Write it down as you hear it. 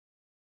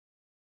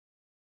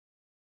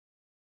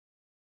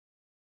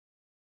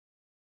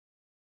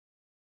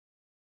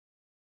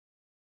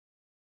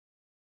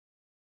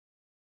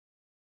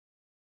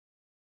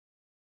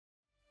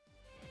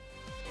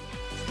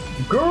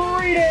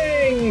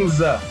Greetings!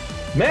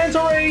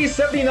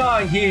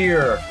 Mantore79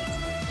 here,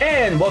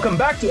 and welcome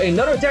back to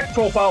another deck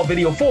profile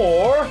video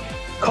for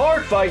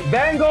Cardfight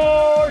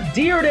Vanguard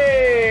Deer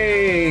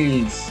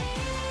Days!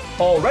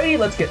 Alrighty,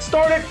 let's get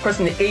started.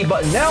 Pressing the A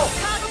button now.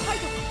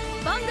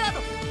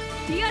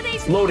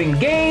 Loading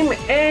game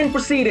and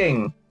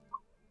proceeding.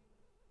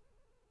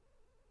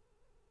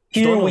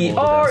 Here we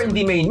are in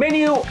the main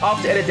menu,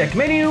 off the edit deck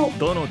menu,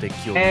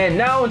 and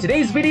now in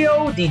today's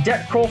video, the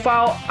deck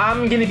profile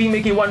I'm going to be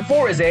making one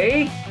for is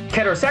a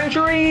Keter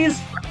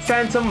Sanctuaries,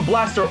 Phantom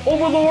Blaster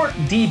Overlord,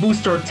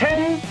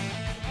 D-BT10,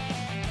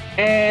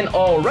 and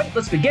alright,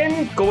 let's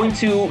begin. Going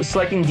to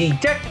selecting the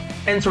deck,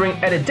 entering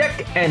edit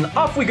deck, and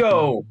off we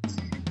go.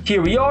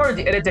 Here we are in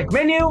the edit deck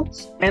menu,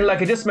 and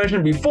like I just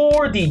mentioned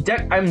before, the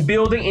deck I'm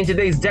building in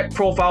today's deck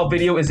profile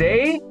video is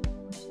a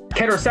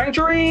Keter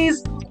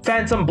Sanctuaries,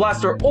 Phantom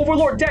Blaster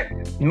Overlord deck,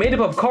 made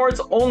up of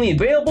cards only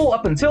available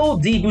up until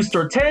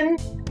D-BT10.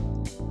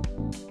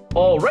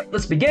 Alright,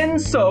 let's begin.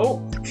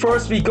 So,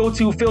 first we go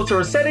to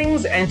Filter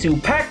Settings and to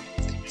Pack,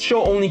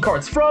 show only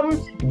cards from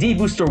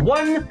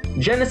D-BT1,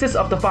 Genesis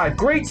of the 5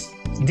 Greats,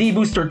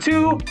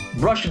 D-BT2,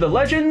 Brush of the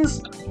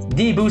Legends,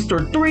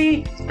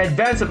 D-BT3,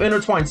 Advance of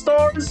Intertwined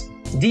Stars,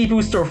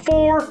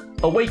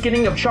 D-BT4,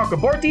 Awakening of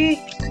Chakrabarti,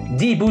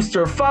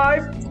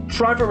 D-BT5,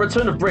 Triumphant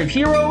Return of Brave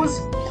Heroes,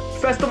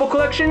 Festival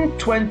Collection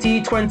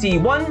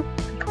 2021,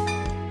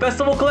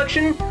 Festival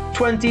Collection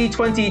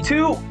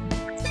 2022,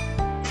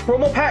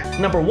 Promo Pack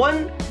number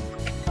 1,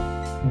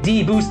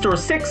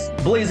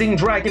 D-BT6, Blazing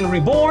Dragon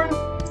Reborn,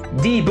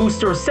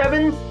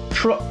 D-BT7,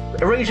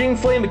 Raging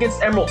Flame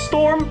Against Emerald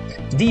Storm,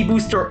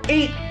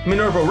 D-BT8,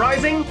 Minerva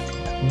Rising,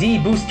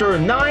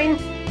 D-BT9,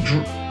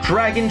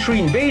 Dragon Tree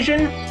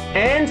Invasion,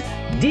 and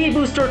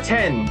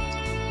D-BT10,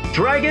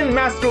 Dragon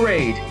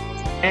Masquerade.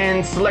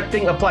 And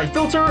selecting Apply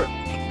Filter,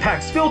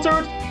 packs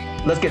filtered.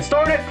 Let's get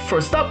started.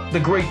 First up, the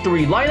Grade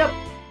 3 lineup.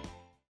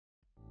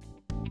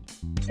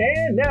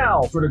 And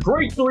now for the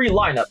Grade 3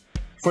 lineup.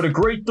 For the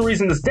Grade 3s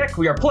in this deck,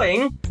 we are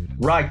playing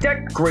Ride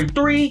Deck, Grade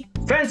 3,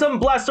 Phantom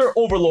Blaster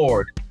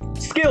Overlord.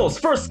 Skills,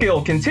 first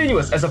skill,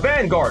 continuous as a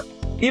Vanguard.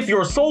 If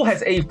your soul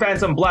has a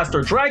Phantom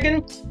Blaster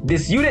Dragon,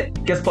 this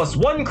unit gets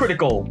 +1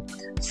 critical.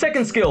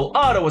 Second skill,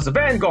 auto as a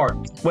Vanguard.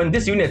 When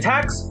this unit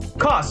attacks,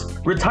 cost,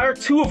 retire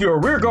 2 of your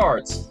rear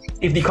guards.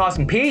 If the cost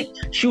is paid,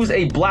 choose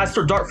a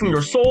blaster dart from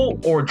your soul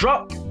or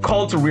drop,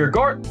 call to rear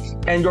guard,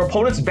 and your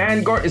opponent's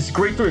Vanguard is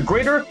Grade 3 or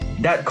greater,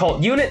 that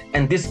called unit,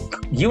 and this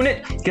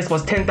unit gets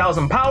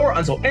 +10,000 power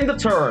until end of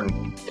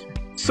turn.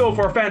 So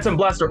for Phantom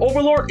Blaster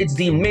Overlord, it's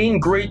the main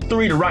Grade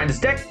 3 to ride in this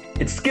deck.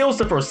 Its skills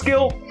the first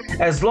skill.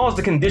 As long as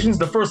the conditions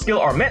the first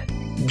skill are met,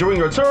 during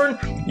your turn,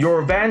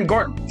 your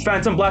Vanguard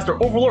Phantom Blaster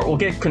Overlord will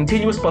get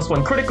continuous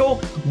 +1 critical,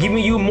 giving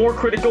you more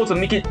critical to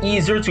make it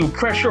easier to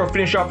pressure or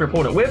finish off your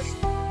opponent with.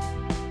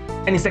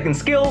 Any second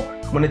skill,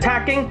 when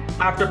attacking,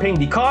 after paying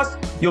the cost,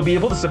 you'll be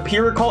able to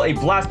superior call a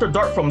blaster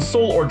dart from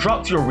soul or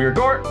drop to your rear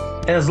guard,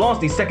 and as long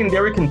as the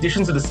secondary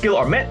conditions of the skill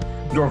are met,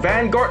 your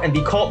Vanguard and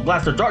the called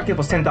blaster dart get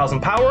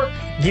 +10,000 power,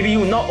 giving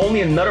you not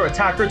only another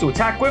attacker to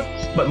attack with,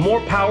 but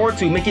more power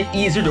to make it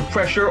easier to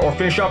pressure or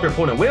finish off your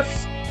opponent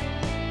with.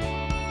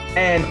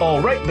 And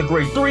alright, the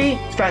Grade 3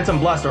 Phantom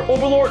Blaster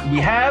Overlord, we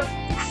have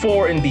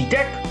 4 in the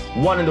deck,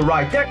 1 in the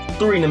ride deck,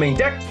 3 in the main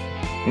deck.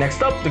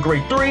 Next up, the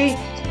Grade 3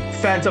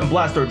 Phantom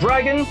Blaster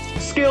Dragon.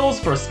 Skills,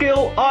 first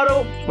skill,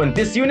 auto. When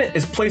this unit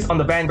is placed on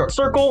the Vanguard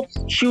circle,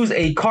 choose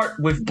a card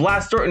with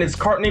blaster in its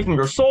card name from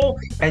your soul,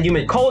 and you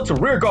may call it to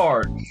rear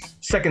guard.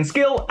 Second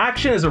skill,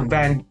 action is a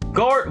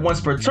Vanguard once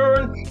per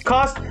turn.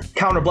 Cost,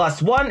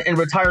 counterblast 1 and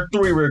retire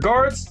 3 rear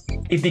guards.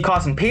 If the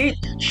cost is paid,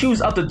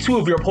 choose up to 2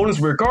 of your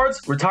opponent's rear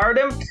guards, retire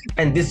them,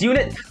 and this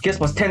unit gets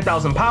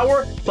 +10,000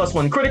 power,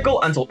 +1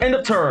 critical until end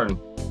of turn.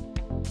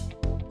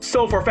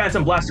 So for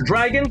Phantom Blaster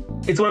Dragon,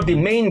 it's one of the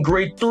main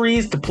Grade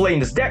 3s to play in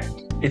this deck.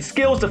 Its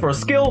skills, the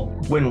first skill,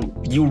 when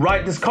you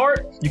ride this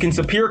card, you can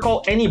superior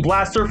call any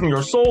blaster from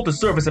your soul to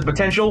serve as a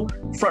potential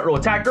front row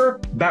attacker,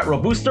 back row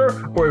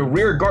booster, or a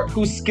rear guard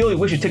whose skill you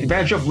wish to take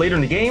advantage of later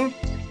in the game.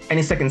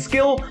 Any second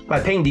skill,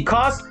 by paying the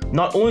cost,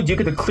 not only do you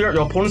get to clear out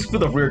your opponent's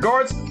field of rear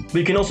guards, but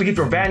you can also give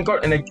your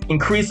Vanguard an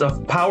increase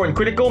of power and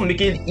critical,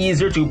 making it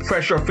easier to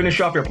pressure or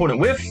finish off your opponent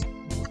with.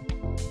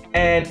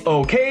 And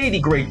okay,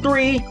 the Grade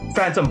 3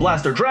 Phantom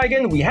Blaster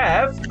Dragon, we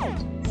have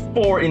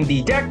 4 in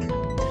the deck.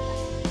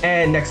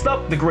 And next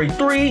up, the Grade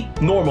 3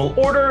 Normal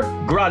Order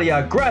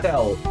Gradia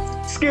Gradel.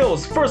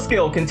 Skills, first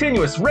skill,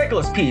 continuous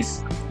Regulus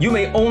piece. You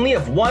may only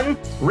have 1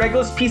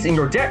 Regulus piece in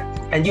your deck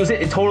and use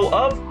it a total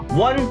of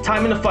 1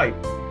 time in a fight.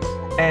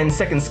 And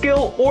second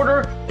skill,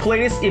 order, play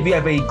this if you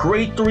have a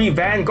Grade 3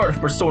 Vanguard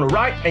of Persona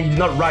Ride and you do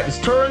not ride this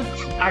turn.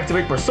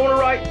 Activate Persona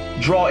Ride,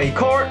 draw a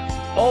card.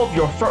 All of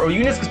your front row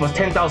units get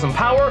 +10,000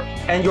 power,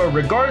 and you are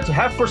regarded to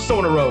have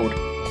Persona Road.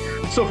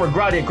 So for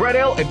Gradia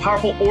Gradel, a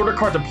powerful order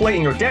card to play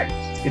in your deck.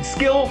 Its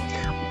skill,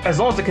 As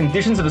long as the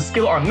conditions of the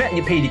skill are met and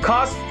you pay the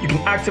cost, you can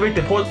activate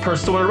the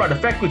Persona Ride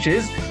effect, which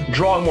is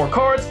drawing more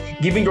cards,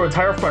 giving your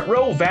entire front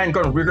row,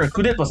 Vanguard and Rearguard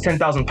included, plus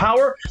 10,000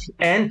 power,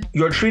 and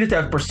you're treated to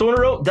have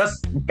Persona Road.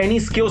 Thus, any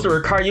skills that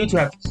require you to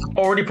have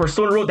already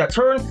Persona Road that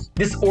turn,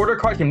 this order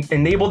card can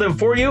enable them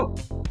for you.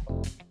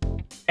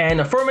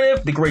 And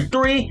affirmative, the grade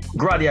 3,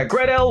 Gradia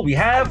Gradel, we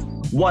have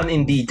 1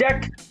 in the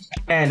deck.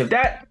 And of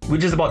that, we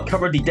just about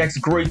covered the deck's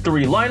grade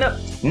 3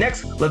 lineup.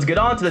 Next, let's get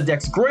on to the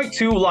deck's grade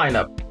 2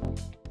 lineup.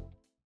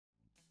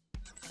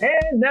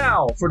 And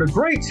now, for the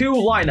grade 2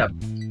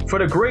 lineup. For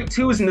the grade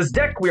 2s in this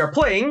deck, we are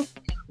playing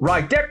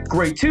Ride Deck,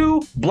 grade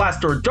 2,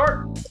 Blaster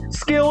Dart.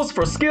 Skills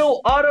for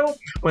skill, auto.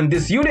 When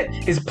this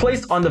unit is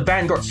placed on the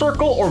Vanguard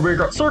circle or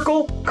Rearguard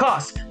circle,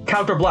 cost,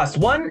 Counter Blast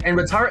 1 and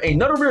retire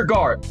another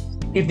Rearguard.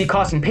 If the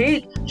cost and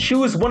paid,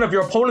 choose one of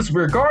your opponent's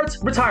rear guards,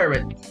 retire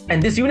it.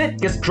 And this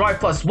unit gets drive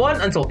plus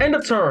 1 until end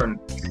of turn.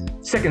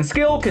 Second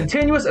skill,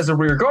 continuous as a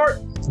rear guard.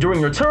 During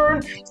your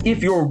turn,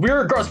 if your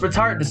rear guards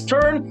retired this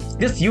turn,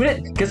 this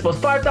unit gets plus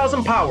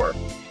 5,000 power.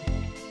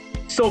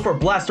 So for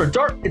Blaster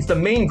Dart, it's the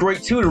main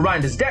grade 2 to ride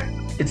in this deck.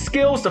 Its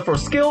skills, the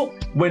first skill,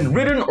 when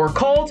ridden or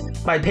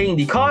called, by paying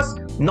the cost,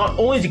 not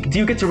only do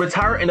you get to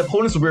retire an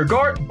opponent's rear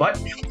guard,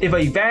 but if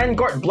a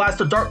Vanguard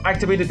Blaster Dart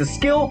activated the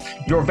skill,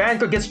 your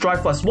Vanguard gets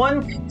drive plus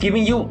 1,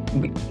 giving you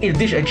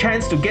a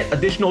chance to get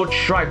additional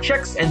drive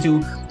checks and to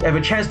have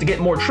a chance to get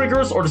more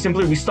triggers or to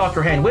simply restock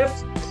your hand with.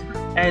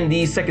 And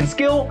the second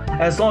skill,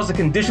 as long as the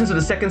conditions of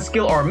the second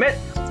skill are met,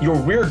 your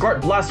rear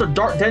guard Blaster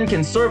Dart then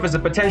can serve as a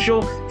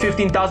potential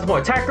 15,000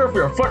 point attacker for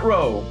your front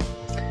row.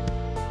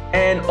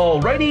 And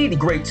alrighty, the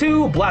grade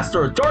 2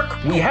 Blaster Dart,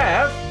 we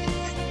have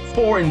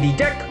 4 in the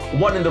deck,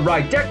 1 in the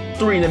ride deck,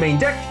 3 in the main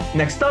deck.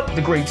 Next up,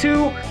 the grade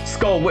 2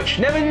 Skull Witch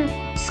Nevin.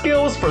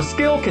 Skills for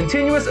skill,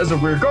 continuous as a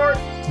rear guard.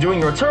 During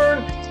your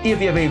turn,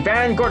 if you have a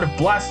Vanguard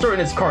Blaster in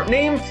its card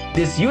name,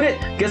 this unit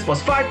gets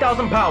plus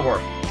 5,000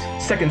 power.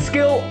 Second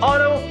skill,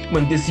 auto.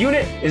 When this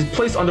unit is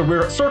placed on the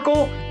rear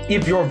circle,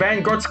 if your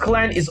Vanguard's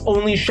clan is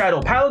only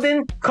Shadow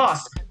Paladin,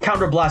 cost,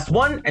 Counter Blast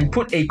 1 and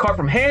put a card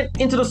from hand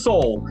into the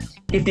soul.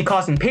 If the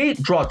cost and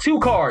paid, draw 2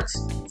 cards.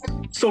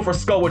 So for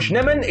Skull Witch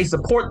Nemen, a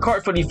support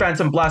card for the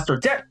Phantom Blaster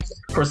deck.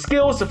 Her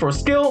skills, the first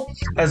skill,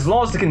 as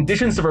long as the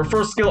conditions of her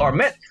first skill are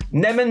met,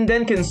 Nemen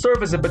then can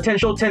serve as a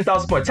potential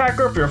 10,000 point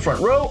attacker for your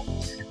front row.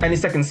 And the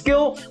second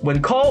skill,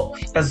 when called,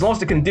 as long as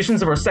the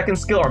conditions of her second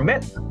skill are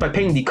met, by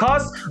paying the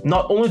cost,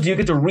 not only do you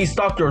get to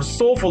restock your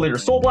soul for later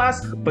Soul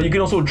Blast, but you can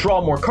also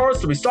draw more cards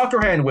to restock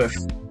your hand with.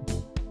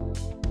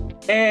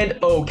 And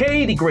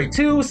okay, the grade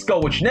 2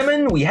 Skull Witch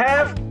Nemen, we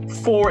have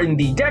 4 in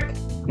the deck.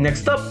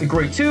 Next up, the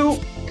grade 2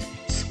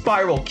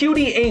 Spiral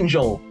Cutie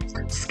Angel.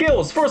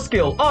 Skills, first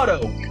skill,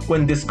 auto.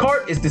 When this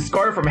card is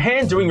discarded from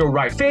hand during your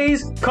ride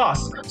phase,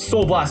 cost,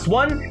 Soul Blast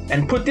 1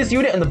 and put this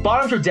unit on the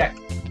bottom of your deck.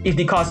 If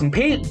the cost and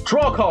paid,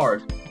 draw a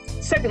card.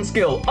 Second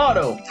skill,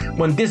 auto.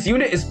 When this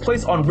unit is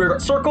placed on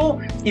rearguard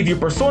circle, if you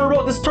Persona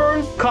Road this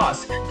turn,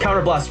 cost,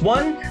 Counter Blast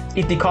 1.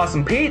 If the cost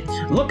and paid,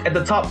 look at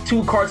the top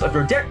 2 cards of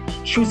your deck,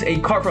 choose a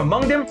card from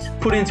among them,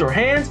 put it into your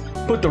hand,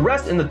 put the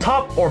rest in the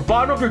top or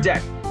bottom of your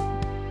deck.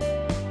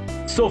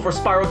 So for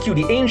Spiral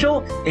Cutie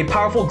Angel, a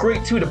powerful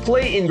grade 2 to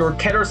play in your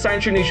Keter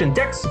Sanctuary Nation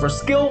decks. For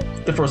skill,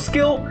 the first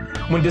skill,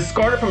 when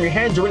discarded from your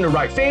hand during the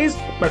ride phase,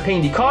 by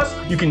paying the cost,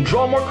 you can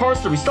draw more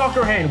cards to restock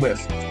your hand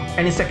with.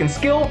 And the second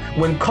skill,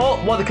 when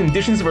called while the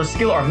conditions of your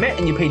skill are met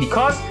and you pay the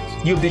cost,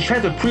 you have the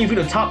chance to preview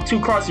the top 2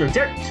 cards of your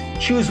deck,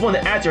 choose one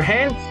to add to your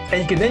hand,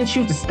 and you can then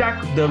choose to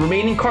stack the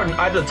remaining card in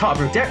either the top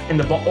of your deck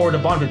or the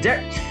bottom of the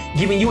deck,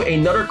 giving you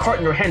another card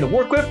in your hand to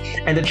work with,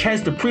 and the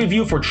chance to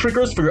preview for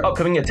triggers for your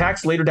upcoming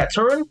attacks later that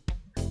turn.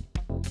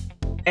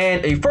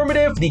 And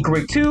affirmative, the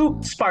grade 2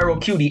 Spiral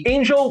Cutie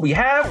Angel, we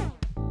have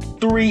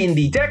 3 in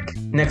the deck.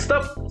 Next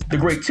up, the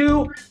grade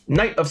 2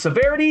 Knight of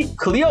Severity,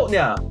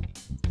 Cleotnia.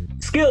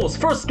 Skills,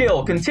 first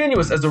skill,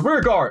 continuous as a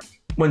rear guard.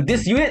 When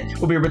this unit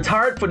will be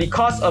retired for the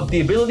cost of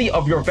the ability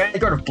of your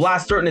Vanguard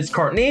Blaster in its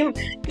card name,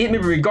 it may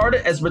be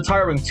regarded as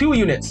retiring 2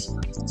 units.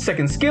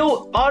 Second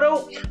skill,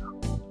 auto.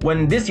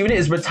 When this unit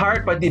is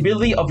retired by the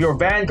ability of your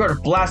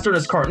Vanguard Blaster in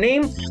its card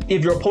name,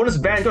 if your opponent's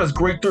Vanguard is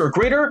grade 3 or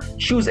greater,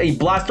 choose a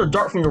Blaster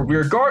Dart from your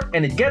rear guard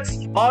and it gets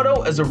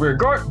auto as a rear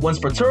guard once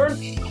per turn.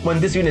 When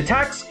this unit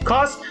attacks,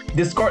 cost,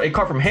 discard a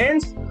card from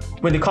hand.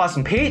 When the cost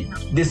and paid,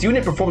 this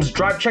unit performs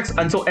drive checks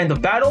until end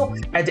of battle.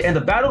 At the end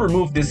of battle,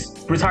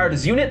 retire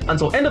this unit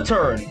until end of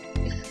turn.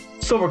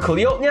 So for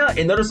Cleotnia,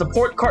 another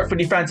support card for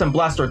the Phantom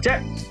Blaster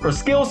deck. Her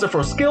skills, the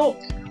first skill,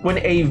 when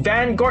a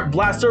Vanguard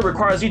Blaster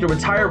requires you to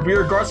retire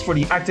rear guards for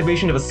the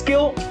activation of a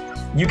skill,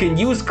 you can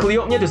use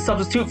Cleotnia to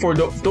substitute for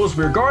those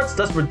rear guards,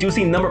 thus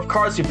reducing the number of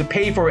cards you have to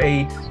pay for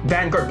a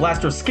Vanguard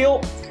Blaster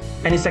skill.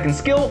 And the second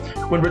skill,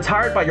 when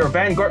retired by your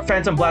Vanguard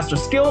Phantom Blaster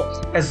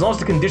skill, as long as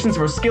the conditions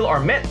of her skill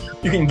are met,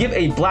 you can give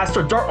a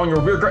Blaster Dart on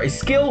your rear guard a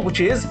skill, which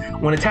is,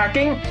 when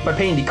attacking, by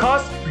paying the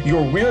cost,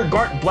 your rear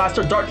guard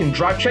Blaster Dart can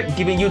drive check,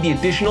 giving you the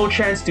additional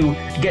chance to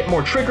get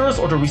more triggers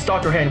or to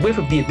restock your hand with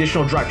the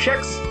additional drive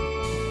checks.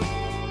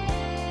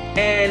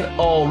 And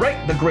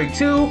alright, the grade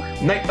 2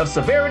 Knight of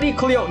Severity,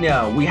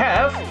 Cleotnia, we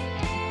have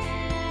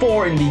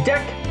 4 in the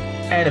deck.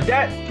 And of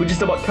that, we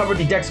just about covered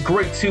the deck's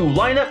Grade 2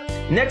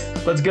 lineup.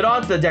 Next, let's get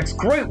on to the deck's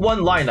Grade 1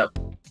 lineup.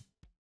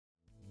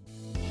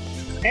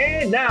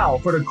 And now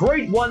for the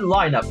Grade 1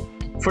 lineup.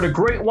 For the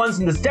Grade 1s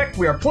in this deck,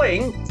 we are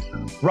playing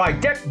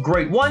Ride Deck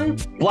Grade 1,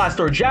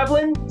 Blaster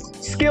Javelin.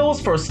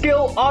 Skills for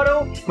skill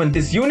auto. When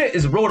this unit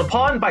is rolled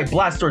upon by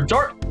Blaster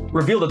Dart,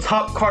 reveal the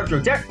top card of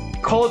your deck.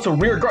 Call it to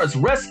rear guard as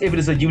rest if it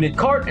is a unit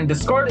card, and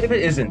discard it if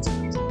it isn't.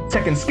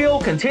 Second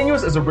skill,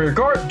 continuous as a rear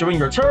guard during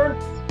your turn.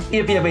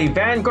 If you have a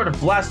Vanguard of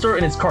Blaster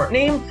in its card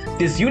name,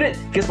 this unit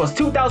gets plus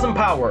 2000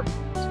 power.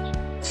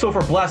 So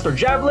for Blaster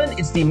Javelin,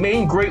 it's the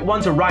main Grade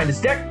 1 to ride in this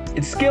deck.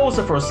 Its skill is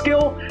the first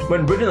skill.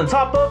 When written on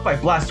top of by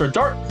Blaster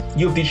Dart,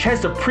 you have the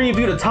chance to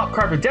preview the top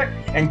card of your deck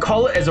and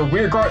call it as a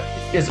rear guard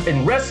is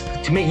in rest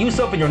to make use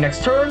of in your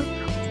next turn.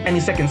 Any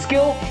second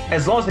skill,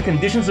 as long as the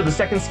conditions of the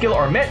second skill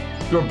are met,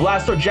 your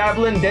Blaster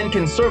Javelin then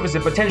can serve as a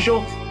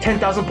potential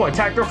 10,000 point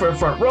attacker for your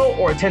front row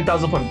or a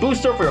 10,000 point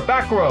booster for your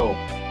back row.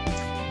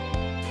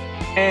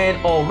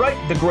 And alright,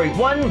 the Grade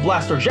 1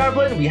 Blaster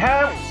Javelin, we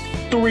have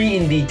 3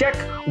 in the deck,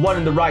 1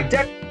 in the ride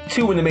deck,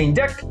 2 in the main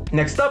deck.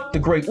 Next up, the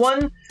Grade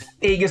 1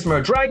 Aegis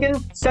Mirror Dragon,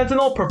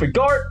 Sentinel, Perfect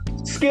Guard.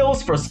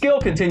 Skills for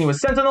skill,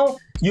 Continuous Sentinel.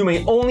 You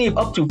may only have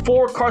up to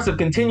 4 cards of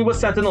Continuous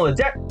Sentinel in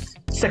the deck.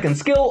 Second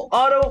skill,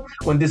 Auto.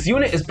 When this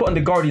unit is put in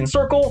the Guardian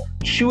Circle,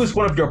 choose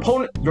one of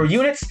your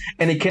units,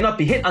 and it cannot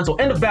be hit until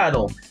end of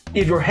battle.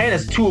 If your hand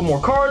has 2 or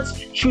more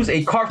cards, choose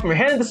a card from your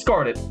hand and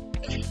discard it.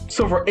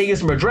 So for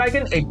Aegis Mirror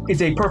Dragon,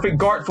 it's a perfect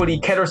guard for the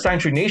Keter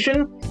Sanctuary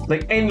Nation.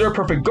 Like any other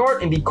perfect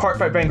guard in the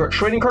Cardfight Vanguard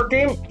trading card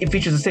game, it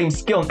features the same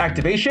skill and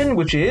activation,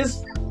 which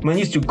is, when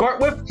used to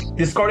guard with,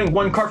 discarding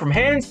 1 card from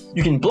hand,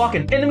 you can block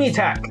an enemy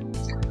attack.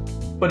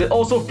 But it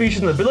also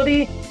features an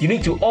ability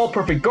unique to all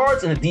perfect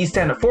guards in the D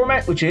standard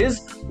format, which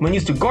is, when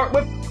used to guard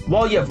with,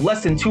 while you have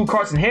less than 2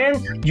 cards in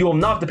hand, you will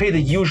not have to pay the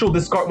usual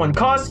discard 1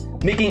 cost,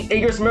 making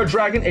Aegis Mirror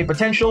Dragon a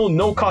potential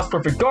no-cost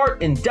perfect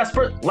guard in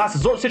desperate last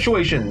resort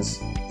situations.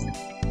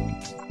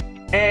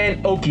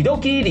 And okie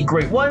dokie, the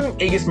Grade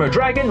 1 Aegis Mirror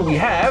Dragon, we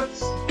have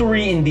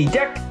 3 in the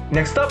deck.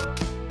 Next up,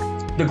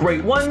 the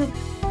Grade 1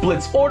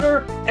 Blitz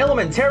Order,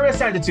 Elementaria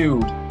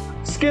Sanctitude.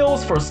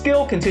 Skills for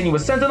skill,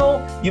 Continuous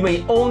Sentinel. You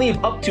may only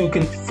have up to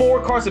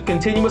 4 cards of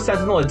Continuous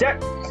Sentinel in the deck.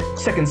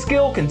 Second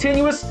skill,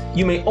 Continuous.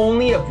 You may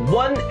only have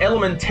 1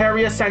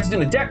 Elementaria Sanctitude in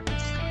the deck.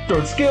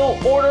 Third skill,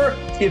 Order.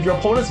 If your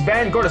opponent's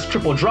Vanguard is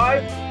triple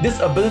drive, this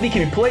ability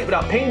can be played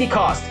without paying the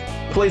cost.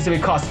 Plays at a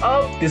cost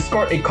of,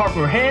 discard a card from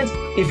your hand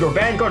if your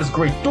Vanguard is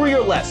Grade 3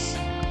 or less.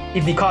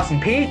 If the cost is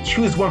paid,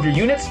 choose one of your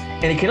units,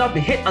 and it cannot be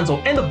hit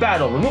until end of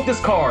battle. Remove this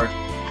card.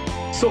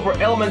 So for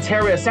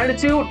Elementaria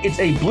Sanctitude, it's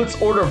a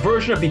Blitz Order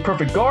version of the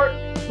Perfect Guard.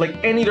 Like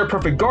any other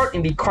Perfect Guard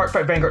in the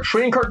Cardfight Vanguard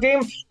trading card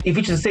game, it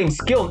features the same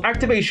skill and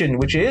activation,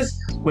 which is,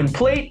 when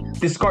played,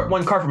 discard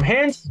 1 card from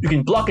hand, you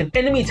can block an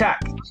enemy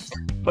attack.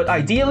 But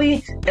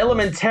ideally,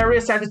 Elementaria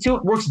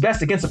Sanctitude works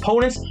best against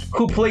opponents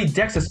who play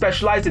decks that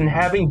specialize in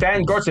having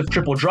Vanguards with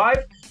triple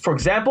drive. For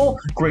example,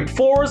 Grade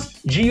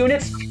 4s, G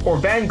units, or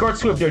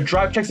Vanguards who have their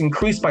drive checks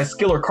increased by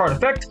skill or card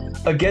effect.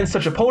 Against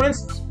such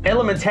opponents,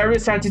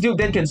 Elementaria Sanctitude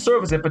then can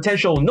serve as a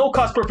potential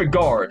no-cost perfect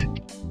guard.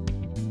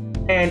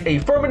 And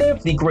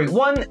affirmative, the Grade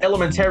 1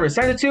 Elementaria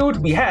Sanctitude,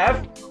 we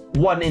have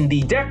 1 in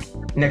the deck.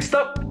 Next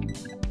up,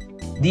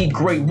 the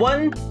Grade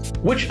 1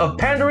 Witch of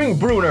Pandering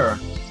Bruner.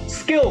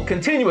 Skill,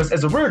 Continuous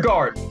as a rear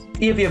guard.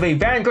 If you have a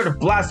Vanguard of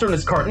Blaster in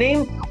its card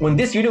name, when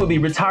this unit will be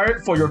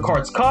retired for your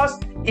card's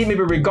cost, it may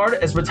be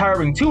regarded as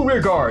retiring 2 rear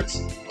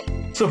guards.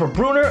 So for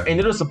Bruner,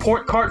 another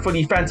support card for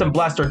the Phantom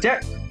Blaster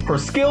deck. Per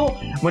skill,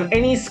 when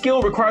any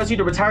skill requires you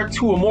to retire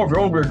 2 or more of your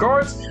own rear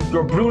guards,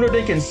 your Bruner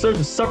then can serve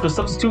to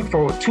substitute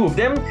for 2 of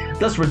them,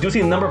 thus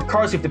reducing the number of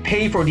cards you have to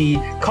pay for the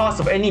cost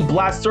of any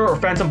Blaster or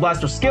Phantom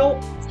Blaster skill.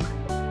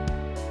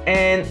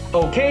 And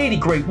okay, the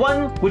Grade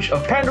 1 Witch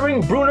of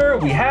Pandering Bruner,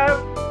 we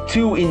have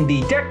 2 in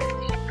the deck.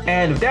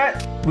 And with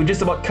that, we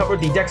just about covered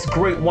the deck's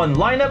Grade 1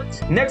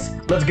 lineup. Next,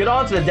 let's get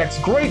on to the deck's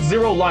Grade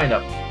 0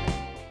 lineup.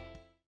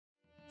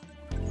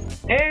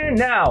 And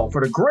now,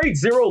 for the Grade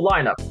 0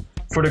 lineup.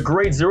 For the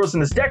Grade 0s in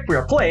this deck, we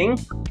are playing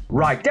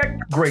Ride Deck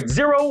Grade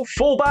 0,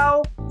 Full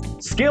Bow.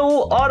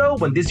 Skill, Auto,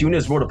 when this unit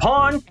is rolled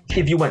upon.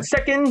 If you went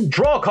second,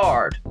 draw a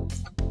card.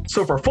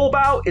 So for Full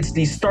Bow, it's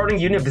the starting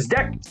unit of this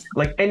deck.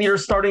 Like any other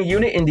starting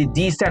unit in the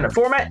D standard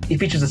format, it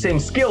features the same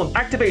skill and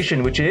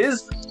activation, which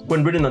is,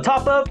 when written on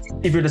top of,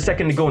 if you're the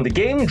second to go in the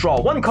game, draw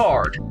 1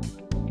 card.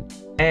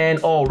 And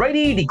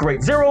alrighty, the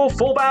Grade 0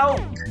 Full Bow,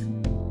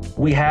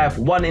 we have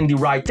 1 in the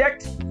Ride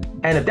deck.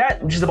 And at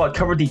that, we just about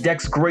covered the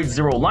deck's Grade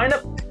 0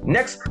 lineup.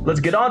 Next,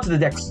 let's get on to the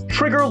deck's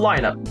Trigger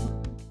lineup.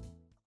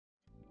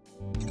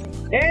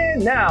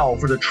 And now,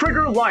 for the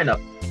Trigger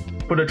lineup.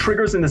 For the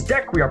triggers in this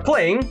deck, we are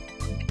playing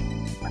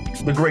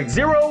the Grade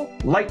 0,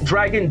 Light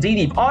Dragon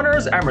D-Deep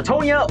Honors,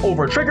 Amritonia,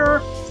 Over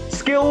Trigger.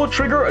 Skill,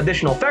 trigger,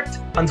 additional effect.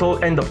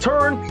 Until end of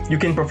turn, you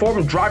can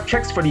perform drive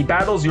checks for the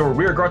battles your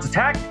rear guards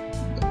attack.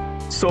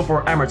 So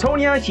for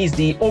Amritonia, he's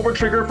the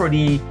over-trigger for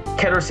the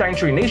Keter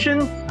Sanctuary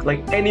Nation.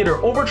 Like any other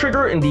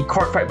over-trigger in the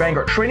Cardfight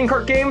Vanguard trading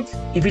card game,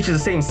 he features the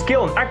same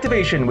skill and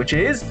activation, which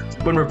is,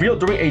 when revealed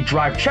during a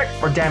drive check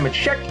or damage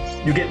check,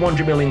 you get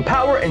 100 million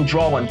power and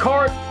draw 1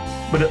 card.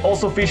 But it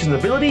also features an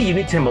ability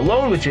unique to him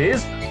alone, which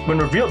is, when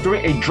revealed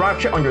during a drive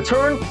check on your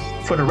turn,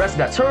 for the rest of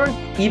that turn,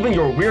 even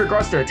your rear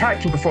guards that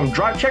attack can perform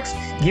drive checks,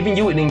 giving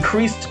you an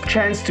increased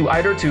chance to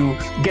either to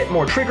get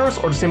more triggers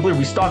or to simply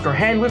restock your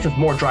hand with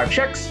more drive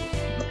checks.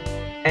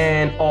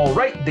 And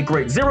alright, the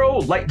Great Zero,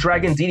 Light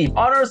Dragon Deity of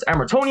Honors,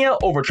 Amritonia,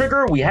 over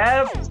trigger, we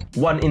have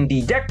 1 in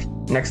the deck.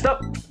 Next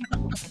up,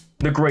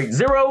 the Great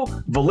Zero,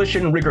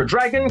 Volition Rigger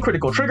Dragon,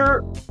 critical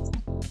trigger.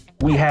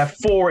 We have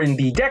 4 in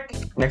the deck.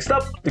 Next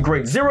up, the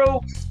Great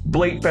Zero,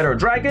 Blade Feather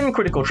Dragon,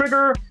 critical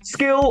trigger,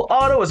 skill,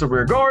 auto as a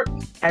rear guard.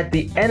 At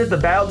the end of the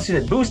battle, this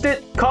unit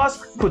boosted,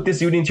 cost, put this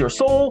unit into your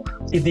soul.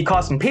 If the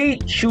cost is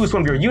paid, choose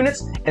one of your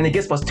units, and it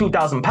gets plus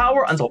 2,000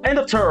 power until end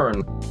of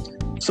turn.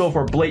 So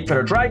for Blade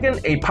Feather Dragon,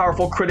 a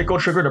powerful critical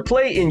trigger to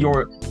play in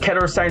your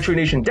Keter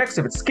Sanctuary Nation decks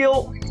of its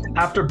skill.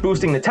 After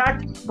boosting an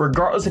attack,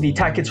 regardless if the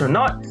attack hits or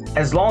not,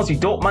 as long as you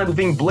don't mind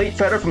moving Blade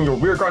Feather from your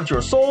rear guard to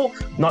your soul,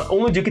 not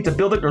only do you get to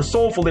build up your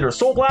soul for later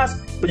Soul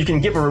Blast, but you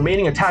can give a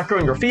remaining attacker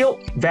in your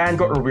field,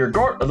 Vanguard or rear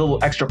guard, a little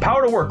extra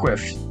power to work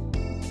with.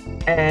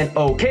 And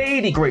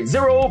okay, the Great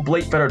Zero,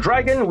 Blade Feather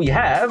Dragon, we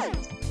have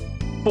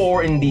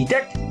 4 in the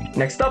deck.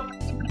 Next up,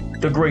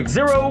 the Great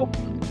Zero,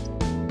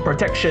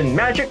 Protection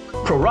Magic,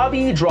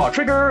 Prorabi, draw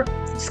trigger,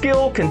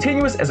 skill,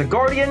 continuous as a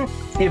guardian.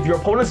 If your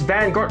opponent's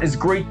Vanguard is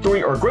grade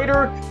 3 or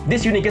greater,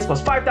 this unit gets plus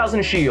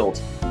 5,000 shield.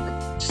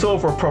 So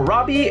for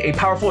Prorabi, a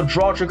powerful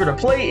draw trigger to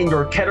play in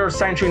your Keter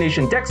Sanctuary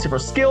Nation decks for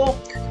skill.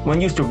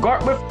 When used to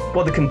guard with,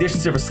 while the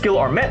conditions of her skill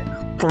are met,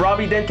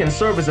 Prorabi then can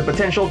serve as a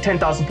potential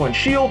 10,000 point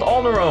shield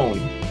on her own.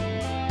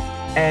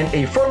 And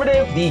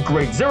affirmative, the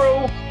Great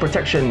Zero,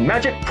 Protection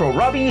Magic,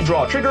 Prorabi,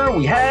 draw trigger,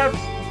 we have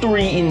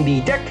 3 in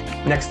the deck.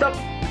 Next up,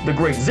 the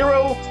Great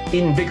Zero,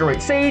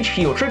 Invigorate Sage,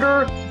 heal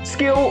trigger,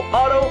 skill,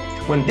 auto.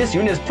 When this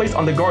unit is placed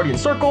on the Guardian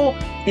Circle,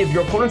 if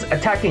your opponent's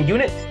attacking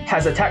unit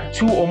has attacked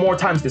 2 or more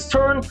times this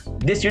turn,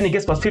 this unit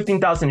gets plus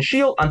 15,000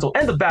 shield until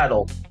end of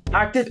battle.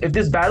 Active if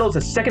this battle is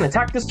its second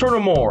attack this turn or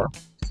more.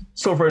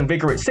 So for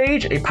Invigorate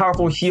Sage, a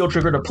powerful heal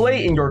trigger to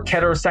play in your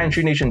Keter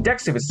Sanctuary Nation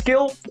decks of its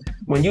skill.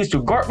 When used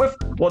to guard with,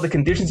 while the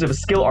conditions of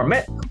his skill are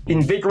met,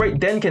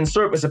 Invigorate then can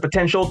serve as a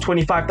potential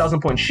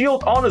 25,000 point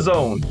shield on his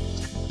own.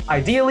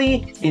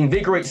 Ideally,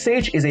 Invigorate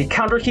Sage is a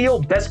counter heal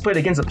best played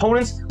against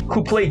opponents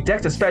who play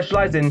decks that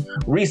specialize in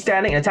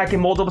restanding and attacking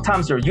multiple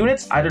times their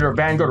units, either their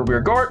Vanguard or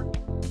rear guard.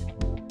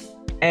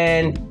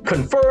 And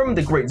confirm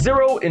the Great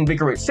Zero,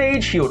 Invigorate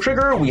Sage, heal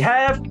trigger, we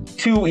have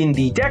 2 in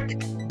the deck.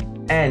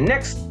 And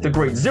next, the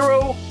Great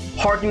Zero,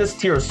 Hardiness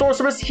Tier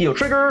Sorceress, heal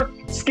trigger,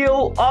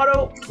 skill,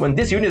 auto. When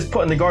this unit is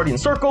put in the Guardian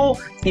Circle,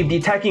 if the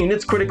attacking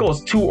unit's critical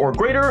is 2 or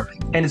greater,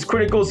 and its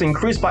critical is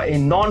increased by a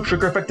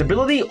non-trigger effect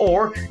ability,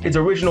 or its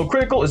original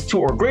critical is 2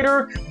 or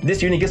greater,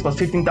 this unit gets plus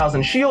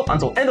 15,000 shield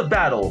until end of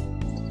battle.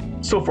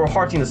 So for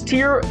Hardiness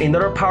Tier,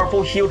 another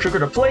powerful heal trigger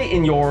to play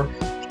in your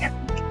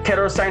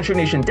Keter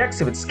Sanctuary Nation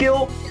decks of its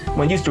skill.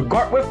 When used to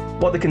guard with,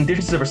 while the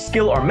conditions of her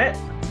skill are met,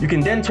 you can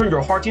then turn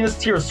your Hardiness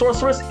Tier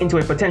Sorceress into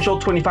a potential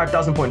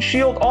 25,000 point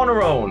shield on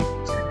her own.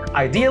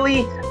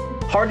 Ideally,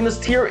 Hardiness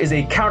Tier is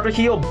a counter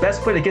heal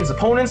best played against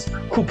opponents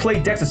who play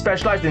decks that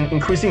specialize in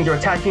increasing their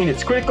attacking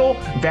unit's critical,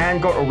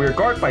 Vanguard or rear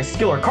guard by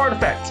skill or card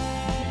effect.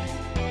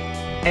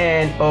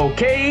 And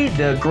okay,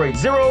 the Great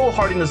Zero,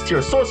 Hardiness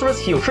Tier Sorceress,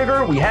 heal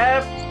trigger, we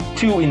have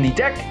 2 in the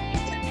deck.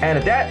 And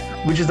at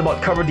that, we just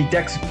about covered the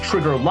deck's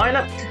trigger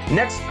lineup.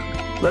 Next,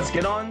 let's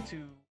get on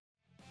to...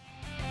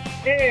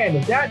 And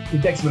with that, the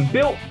deck's been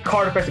built,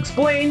 card effects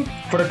explained.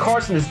 For the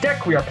cards in this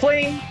deck, we are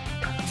playing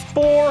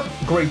 4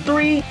 Grade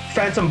 3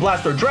 Phantom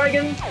Blaster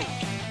Dragon,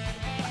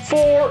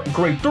 4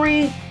 Grade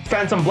 3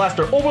 Phantom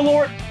Blaster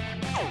Overlord,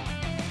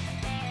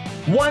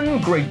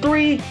 1 Grade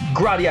 3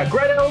 Gradia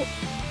Gredo,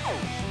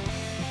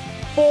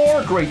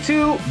 4 Grade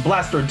 2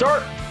 Blaster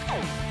Dart,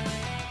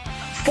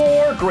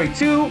 4 Grade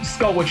 2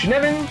 Skull Witch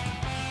Nevin,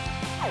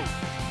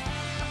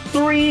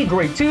 3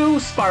 Grade 2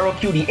 Spiral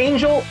Cutie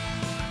Angel,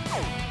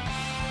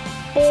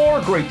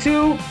 4 Grade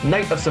 2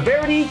 Knight of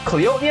Severity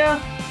Cleonia,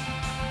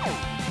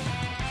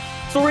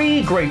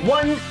 3 Grade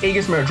 1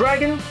 Aegis Mirror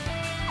Dragon,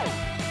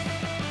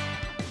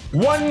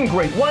 1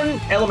 Grade 1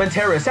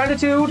 Elementaria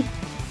Sanctitude,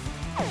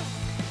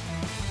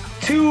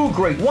 2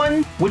 Grade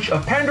 1 Witch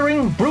of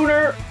Pandering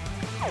Brunner,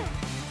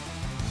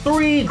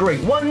 3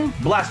 Grade 1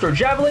 Blaster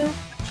Javelin,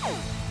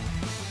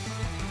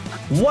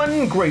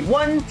 1 Grade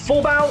 1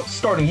 Full Bow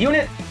Starting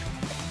Unit.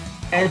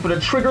 And for the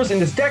triggers in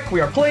this deck, we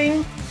are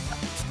playing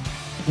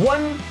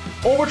 1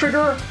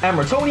 Overtrigger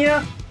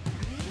Amritonia,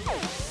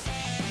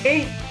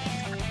 8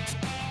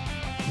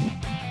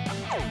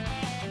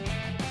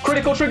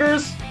 critical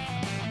triggers,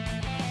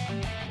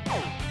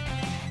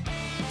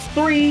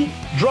 3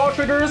 draw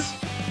triggers,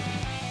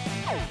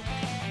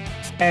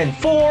 and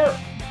 4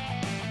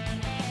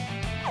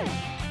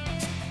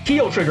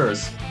 heal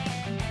triggers.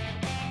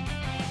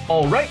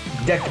 Alright,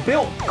 deck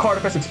built, card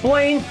effects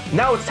explained.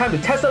 Now it's time to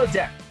test out a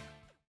deck.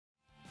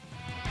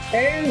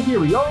 And here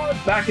we are,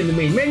 back in the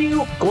main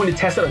menu, going to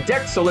test out a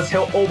deck, so let's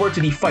head over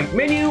to the fight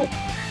menu,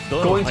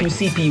 going to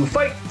CPU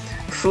fight,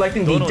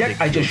 selecting the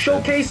deck I just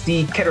showcased,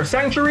 the Keter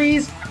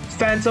Sanctuaries,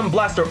 Phantom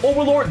Blaster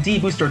Overlord,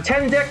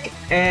 D-BT10 deck,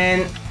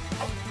 and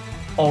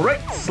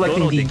alright,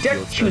 selecting the deck,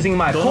 choosing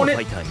my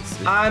opponent.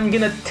 I'm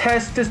gonna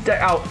test this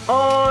deck out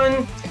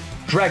on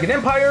Dragon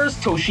Empires,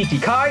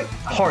 Toshiki Kai,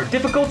 hard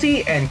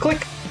difficulty, and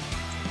click.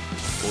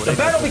 The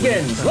battle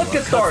begins, let's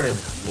get started.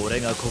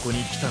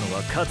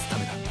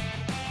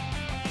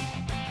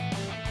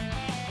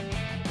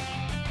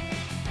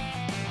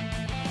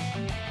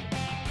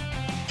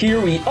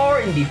 Here we are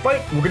in the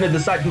fight. We're gonna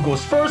decide who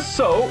goes first,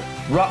 so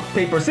rock,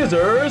 paper,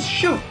 scissors,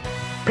 shoot.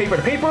 Paper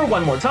to paper,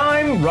 one more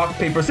time. Rock,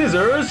 paper,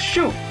 scissors,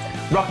 shoot.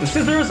 Rock to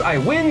scissors, I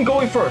win,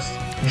 going first.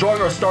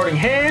 Drawing our starting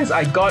hands,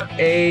 I got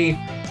a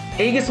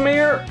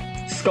Aegismere,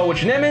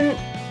 Skullwitch Nemen,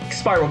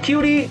 Spiral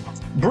Cutie,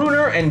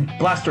 Bruner, and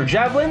Blaster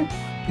Javelin.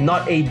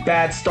 Not a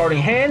bad starting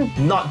hand,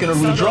 not gonna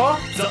redraw.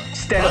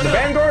 Stand up the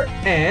Vanguard,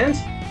 and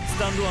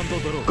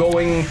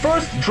going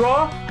first,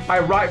 draw. I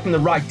ride from the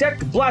right deck,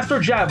 Blaster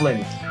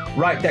Javelin.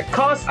 Right deck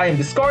cost, I am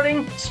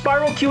discarding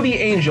Spiral Cutie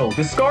Angel,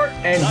 discard,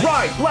 and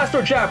ride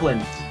Blaster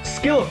Javelin.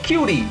 Skill of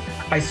Cutie,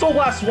 I Soul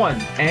Blast 1,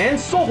 and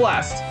Soul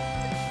Blast.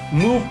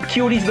 Move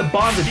Cutie to the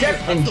bottom of the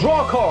deck and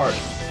draw a card.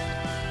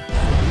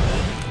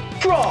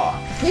 Draw!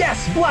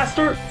 Yes,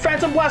 Blaster,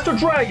 Phantom Blaster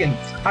Dragon.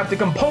 I have the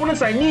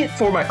components I need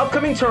for my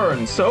upcoming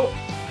turn, so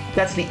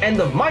that's the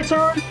end of my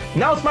turn.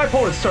 Now it's my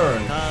opponent's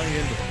turn.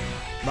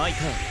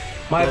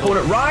 My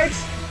opponent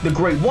rides the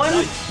Great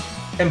One.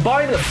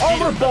 Embodiment of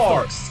Armor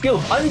Bar. Skill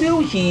of Undo,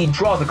 he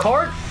draws a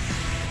card.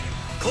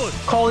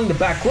 Calling the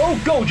back row,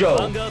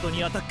 Gojo.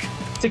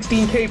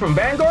 16k from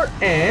Vanguard,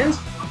 and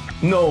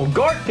no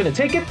guard, gonna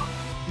take it.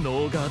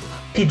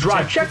 He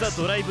drive checks.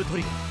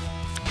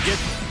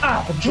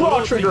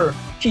 Draw trigger.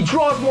 He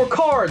draws more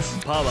cards.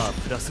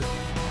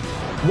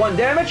 1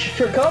 damage,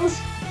 here it comes.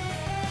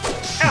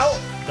 Out.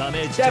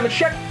 Damage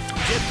check.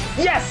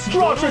 Yes,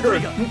 draw trigger.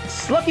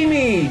 Lucky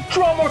me.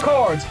 Draw more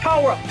cards.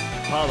 Power up.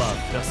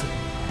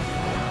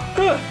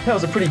 That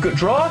was a pretty good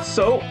draw,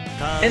 so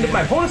end of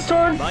my opponent's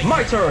turn,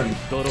 my turn.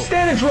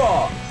 Stand and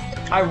draw.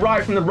 I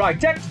ride from the right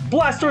deck,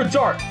 Blaster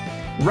Dart.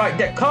 Right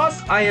deck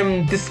cost, I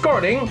am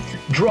discarding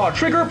Draw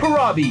Trigger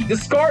Parabi,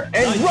 discard,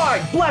 and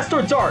ride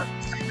Blaster Dart.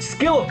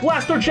 Skill of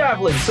Blaster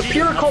Javelin,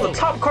 Superior Call the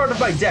top card of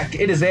my deck.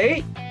 It is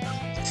a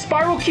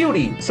Spiral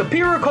Cutie,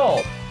 Superior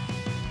Call.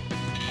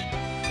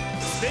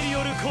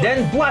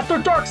 Then Blaster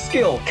Dark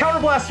skill,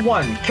 Counterblast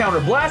 1,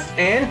 Counterblast,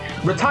 and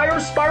retire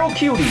Spiral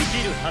Cutie.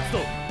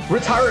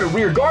 Retire a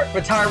rear guard,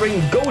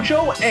 retiring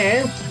Gojo,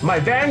 and my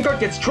Vanguard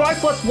gets Drive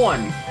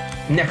 +1.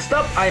 Next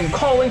up, I am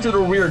calling to the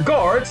rear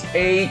guards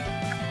a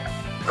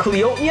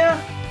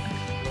Cleotnia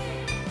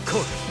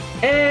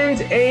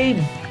and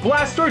a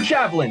Blaster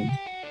Javelin.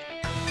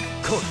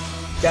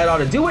 That ought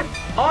to do it.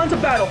 On to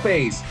battle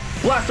phase.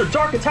 Blaster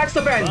Dark attacks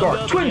the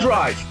Vanguard, Twin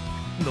Drive.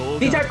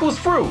 The attack goes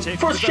through.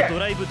 First check.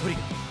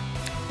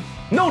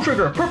 No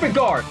trigger, perfect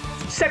guard.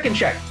 Second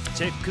check.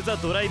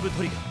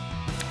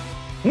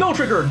 No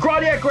trigger,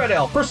 Gradiac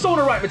Gredel,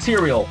 Persona Right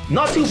material.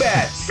 Not too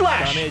bad.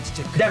 Slash.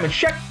 Damage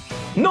check.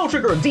 No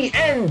trigger, the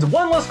end.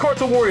 One less card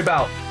to worry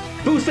about.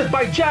 Boosted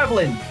by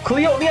Javelin.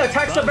 Cleotnia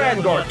attacks the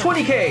Vanguard,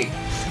 20k.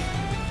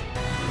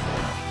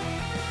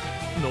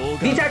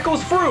 The attack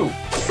goes through.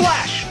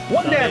 Slash.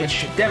 1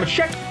 damage. Damage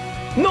check.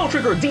 No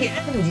trigger, the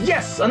end.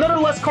 Yes, another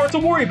less card to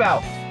worry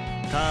about.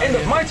 End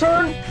of my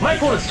turn, my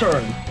opponent's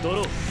turn.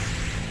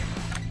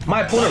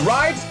 My opponent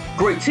rides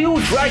Grade 2,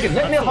 Dragon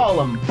Nightmare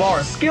Harlem,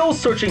 bar skill,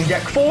 searching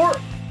deck 4.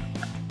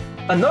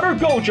 Another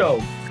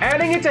Gojo,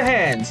 adding it to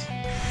hand.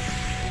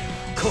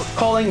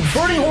 Calling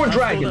Burning Horn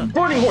Dragon,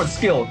 Burning Horn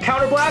skill,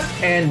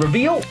 Counterblast, and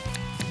reveal.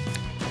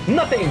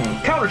 Nothing,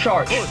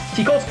 Countercharge.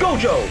 He calls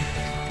Gojo.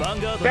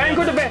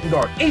 Vanguard to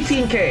Vanguard,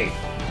 18k.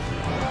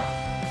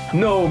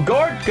 No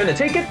guard, gonna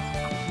take it.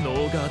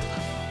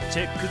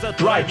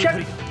 Drive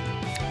check.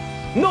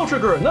 No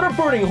trigger, another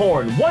Burning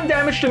Horn, 1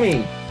 damage to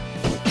me.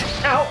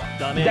 Out,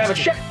 damage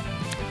check.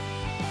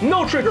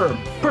 No trigger,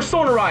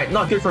 Persona Ride,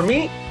 not good for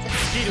me.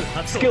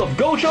 Skill of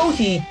Gojo,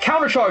 he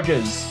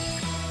countercharges.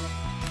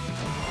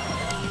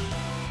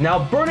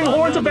 Now Burning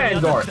Horn to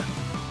Vanguard.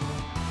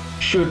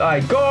 Should I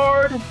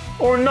guard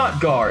or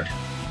not guard?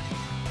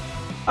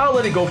 I'll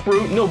let it go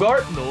through, no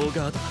guard.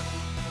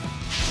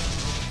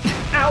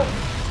 Out,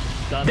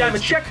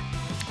 damage check.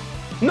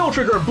 No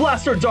trigger,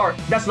 Blaster Dart,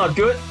 that's not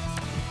good.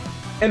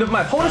 End of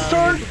my opponent's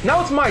turn,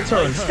 now it's my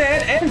turn.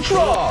 Stand and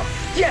draw.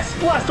 Yes,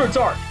 Blaster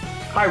Dart.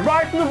 I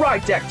ride from the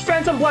right deck,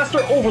 Phantom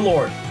Blaster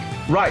Overlord.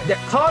 Right deck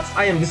cost,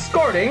 I am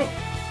discarding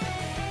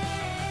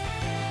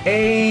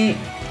a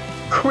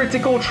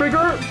critical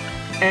trigger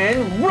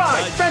and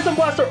ride Phantom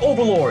Blaster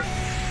Overlord.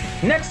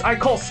 Next, I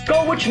call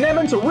Skullwitch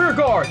Nemen to rear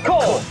guard.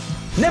 Call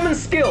Nemen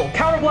skill,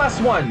 Counterblast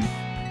 1.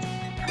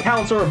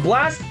 Counter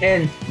blast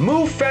and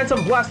move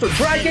Phantom Blaster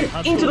Dragon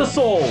into the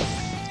soul.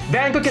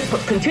 Vanguard gets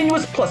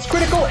continuous plus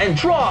critical and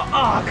draw.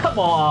 Ah, come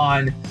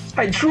on.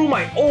 I drew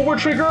my over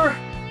trigger.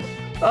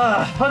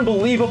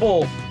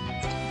 Unbelievable.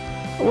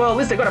 Well, at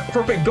least I got a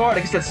perfect guard.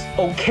 I guess that's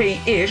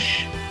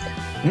okay-ish.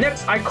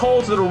 Next, I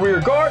call to the rear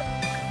guard,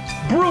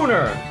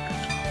 Bruner.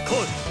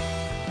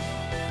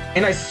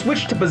 And I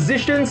switch to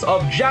positions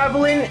of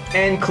Javelin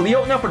and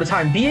Cleotna for the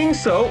time being,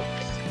 so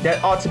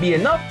that ought to be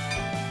enough.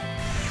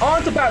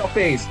 On to battle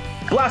phase.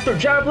 Blaster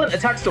Javelin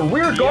attacks the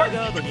rear guard,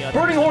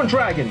 Burning Horn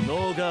Dragon.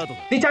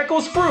 The attack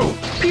goes through.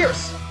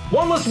 Pierce.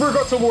 One less rear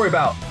guard to worry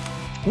about.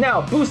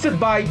 Now, boosted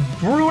by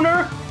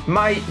Bruner,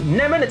 my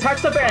Nemen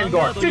attacks the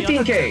Vanguard,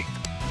 15k.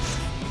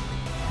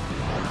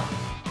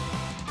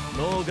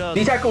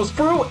 The attack goes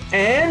through,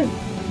 and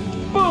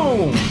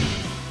boom!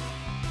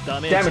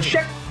 Damage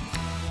check.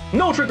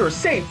 No trigger,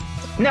 safe.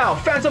 Now,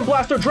 Phantom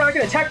Blaster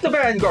Dragon attack the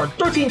Vanguard,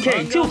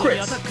 13k, 2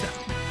 crits.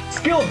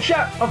 Skill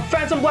of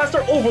Phantom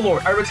Blaster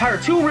Overlord. I retire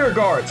 2 rear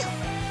guards.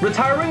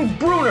 Retiring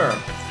Bruner.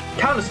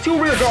 Count as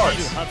 2 rear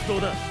guards.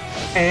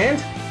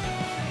 And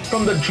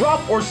from the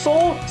drop or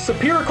soul,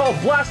 Superior Call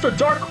Blaster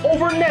Dark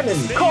over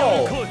Nemen.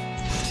 Call.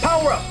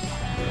 Power up.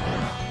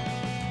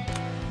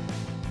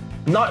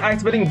 Not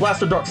activating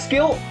Blaster Dark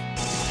skill.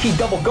 He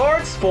double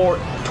guards for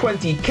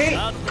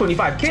 20k,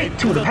 25k,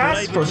 2 to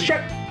pass, first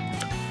check.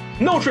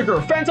 No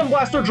trigger, Phantom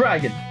Blaster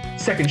Dragon.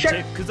 Second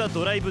check.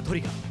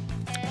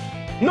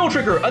 No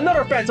trigger,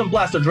 another Phantom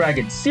Blaster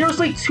Dragon.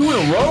 Seriously, 2 in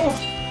a row?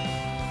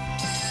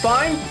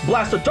 Fine,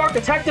 Blaster Dark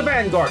attack the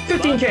Vanguard,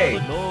 15k.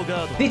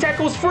 The attack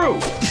goes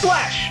through,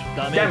 slash.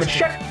 Damage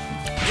check.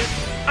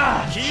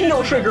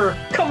 Heal trigger,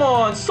 come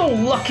on, so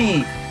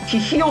lucky. He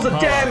heals the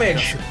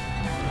damage.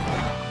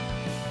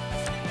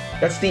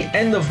 That's the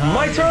end of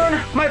my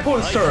turn, my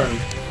opponent's turn.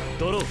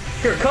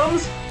 Here it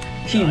comes.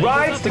 He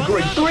rides the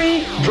grade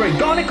 3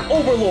 Dragonic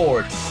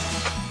Overlord.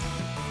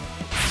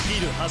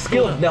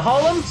 Skill of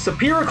Nehalem,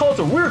 Superior Call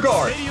to rear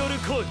guard.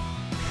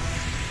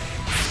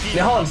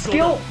 Nehalem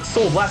skill,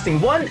 Soul Blasting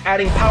 1,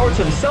 adding power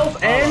to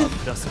himself and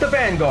the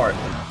Vanguard.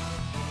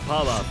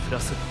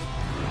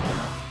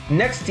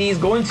 Next, he's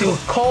going to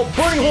call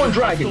Burning Horn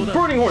Dragon.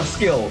 Burning Horn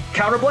skill,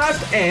 Counter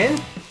Blast,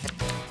 and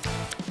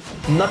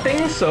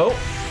nothing, so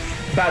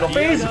battle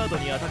phase.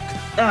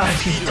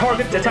 He's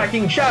target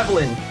attacking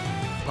Javelin.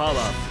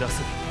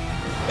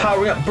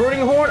 Powering up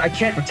Burning Horn, I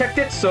can't protect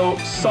it, so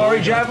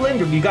sorry Javelin,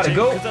 you gotta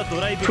go.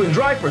 Twin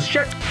Drive, first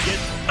check.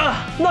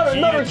 Not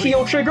another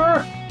heal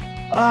trigger.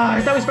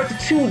 I thought we expected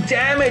 2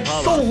 damage,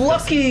 so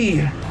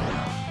lucky.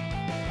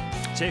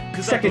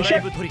 Second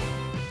check.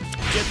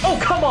 Oh,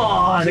 come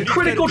on, a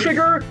critical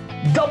trigger,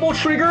 double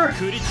trigger.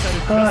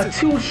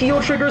 2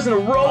 heal triggers in a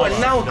row and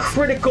now a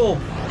critical.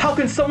 How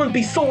can someone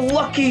be so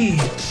lucky?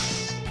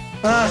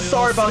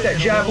 Sorry about that,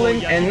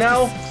 Javelin, and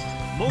now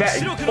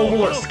that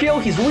Overlord skill,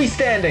 he's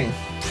restanding.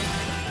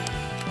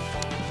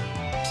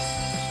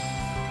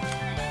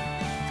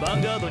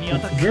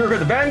 Rear guard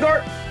the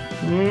Vanguard.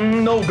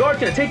 No guard,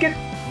 gonna take it.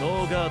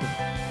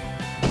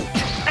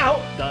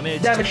 Out.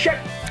 Damage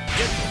check.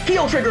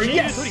 Heal trigger,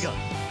 yes!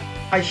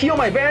 I heal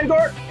my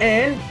Vanguard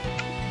and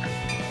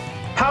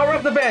power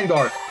up the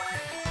Vanguard.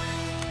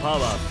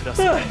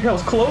 That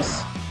was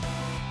close.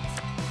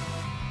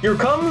 Here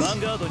comes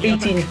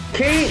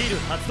 18k.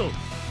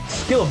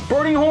 Skill of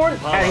Burning Horn,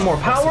 adding more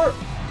power.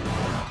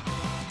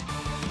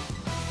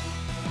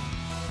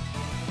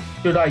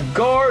 Should I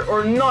guard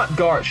or not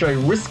guard? Should I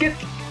risk it?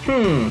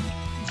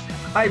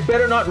 I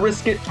better not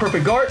risk it.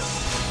 Perfect guard.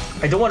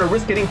 I don't want to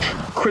risk getting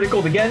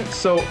critical again,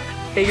 so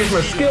I use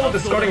my skill,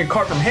 discarding a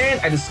card from hand.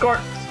 I discard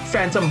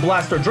Phantom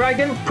Blaster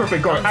Dragon.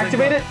 Perfect guard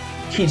activated.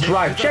 He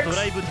drive checks.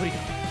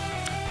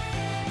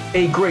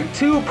 A grade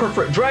 2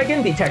 Perfect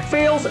Dragon. The attack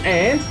fails,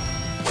 and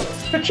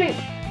the chink.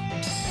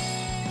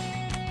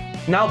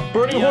 Now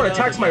Burning Horn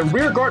attacks my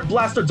rear guard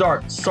Blaster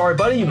Dark. Sorry,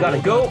 buddy, you gotta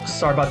go.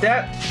 Sorry about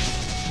that.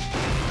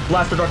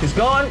 Blaster Dark is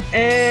gone,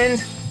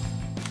 and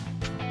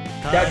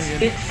that's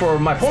it for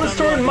my opponent's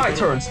turn. My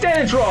turn. Stand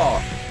and draw.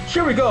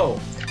 Here we go.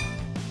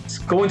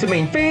 Going to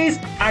main phase,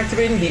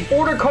 activating the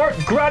order card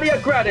Gradia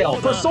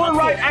Gradel. Persona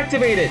Ride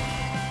activated.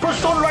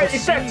 Persona Ride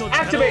effect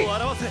activate.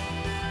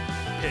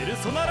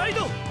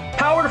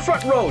 Power to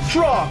front row.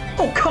 Draw.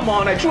 Oh come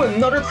on! I drew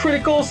another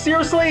critical.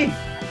 Seriously?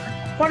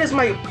 Why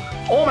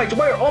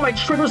are all my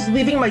triggers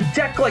leaving my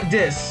deck like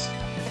this?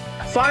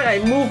 Fine, I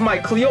move my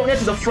Cleotna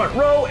to the front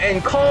row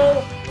and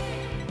call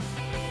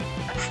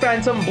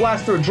Phantom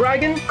Blaster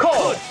Dragon.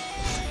 Call.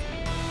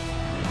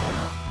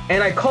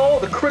 And I call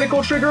the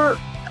critical trigger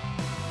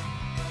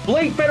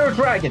Blade Fetter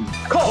Dragon.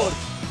 Call.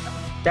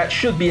 That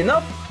should be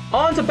enough.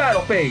 On to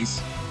battle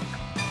phase.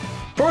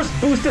 First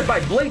boosted by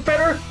Blade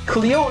Fetter,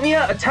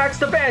 Cleotna attacks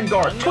the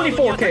Vanguard,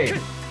 24k.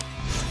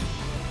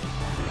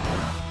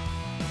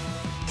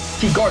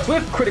 He guards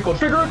with critical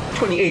trigger,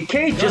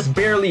 28k, just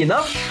barely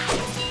enough.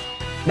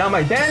 Now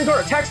my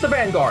Vanguard attacks the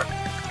Vanguard.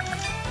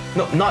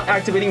 No, not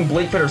activating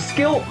Blade Fetter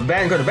skill.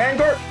 Vanguard to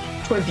Vanguard,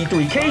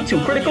 23k, 2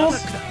 criticals.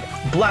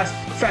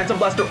 Phantom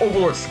Blaster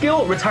Overlord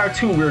skill, retire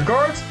 2 rear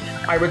guards.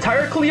 I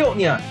retire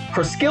Cleotna.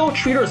 Her skill,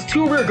 treat her as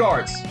 2 rear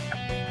guards.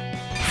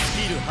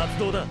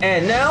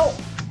 And now,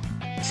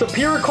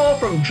 superior call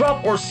from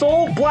Drop or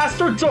Soul,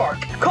 Blaster Dark.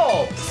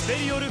 Call.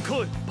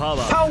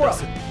 Power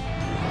up.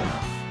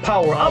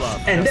 Power up,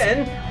 and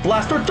then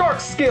Blaster Dark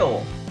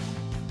skill.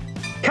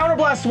 Counter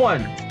Blast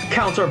 1.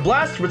 Counter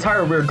Blast,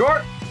 retire rear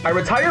guard. I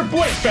retire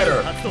Blade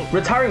Fetter,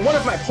 retiring one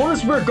of my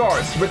opponent's rear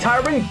guards,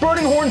 retiring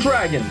Burning Horn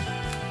Dragon.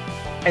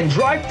 And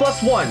drive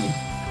 +1.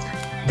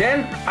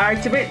 Then I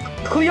activate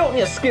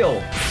Cleotnia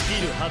skill.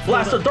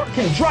 Blaster Dark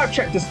can drive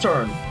check this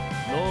turn.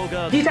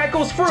 D-Tag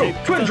goes through.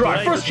 Twin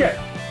drive, first check.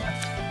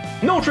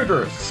 No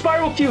trigger,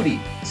 Spiral Cutie,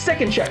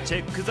 second check.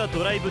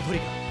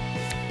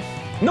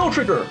 No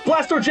trigger,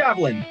 Blaster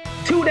Javelin.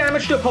 2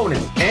 damage to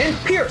opponent. And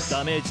Pierce.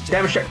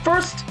 Damage check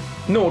first.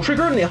 No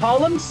trigger,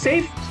 Nihalem,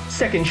 safe.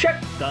 Second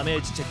check.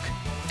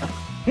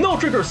 No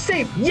trigger,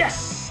 safe,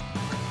 yes!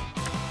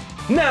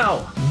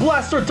 Now,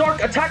 Blaster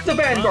Dark attack the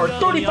Vanguard,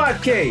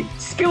 35k.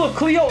 Skill of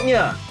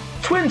Cleotnia.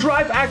 Twin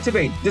drive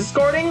activate,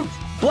 discarding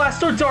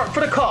Blaster Dark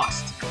for the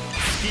cost.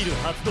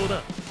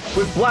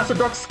 With Blaster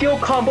Dark skill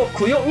combo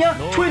Cleotnia,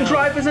 Twin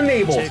drive is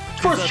enabled.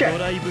 First check.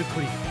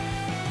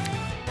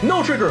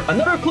 No trigger,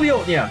 another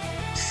Cleotnia.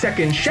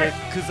 Second check.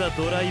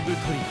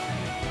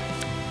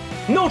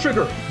 No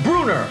trigger,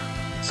 Bruner.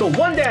 So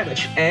 1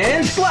 damage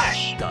and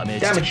slash.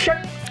 Damage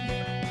check.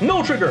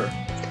 No trigger.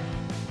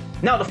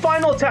 Now the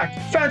final attack,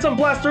 Phantom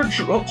Blaster.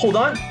 Hold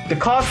on. The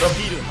cost of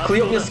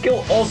Cleotnia's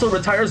skill also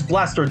retires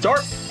Blaster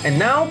Dark. And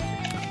now,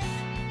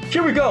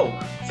 here we go.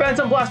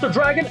 Phantom Blaster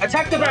Dragon,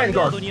 attack the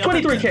Vanguard,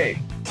 23k.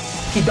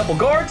 He double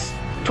guards,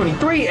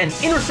 23, and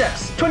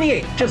intercepts,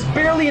 28. Just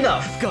barely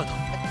enough.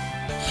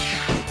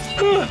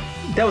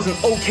 That was an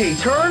okay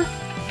turn.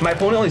 My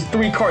opponent only has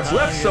 3 cards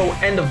left, so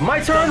end of my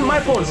turn, my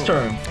opponent's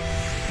turn.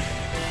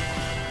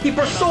 He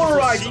Persona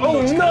Rides,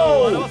 oh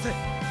no!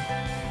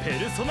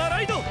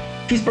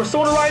 He's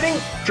Persona Riding,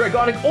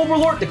 Dragonic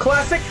Overlord, the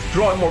classic,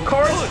 drawing more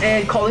cards,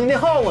 and calling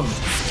Nihalem.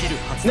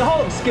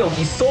 Nihalem skill,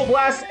 he Soul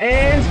Blast,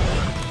 and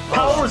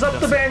powers up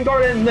the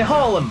Vanguard and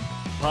Nihalem.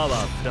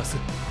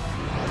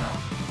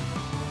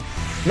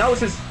 Now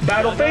it's his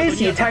battle phase,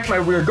 he attacked my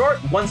rear guard,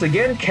 once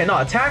again,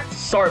 cannot attack.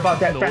 Sorry about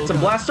that, Phantom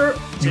Blaster,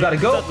 you gotta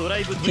go.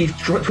 He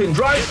twin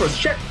drives, first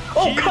check.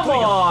 Oh, come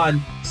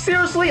on!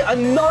 Seriously,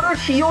 another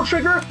heal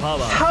trigger?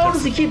 How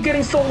does he keep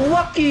getting so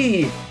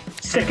lucky?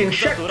 Second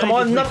check, come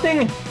on,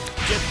 nothing.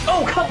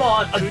 Oh, come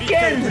on,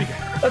 again!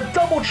 A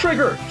double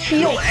trigger,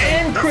 heal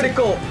and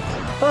critical.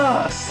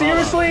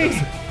 Seriously?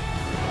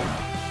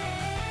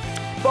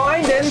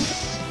 Fine then,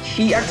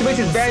 he activates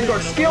his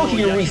Vanguard skill,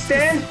 he can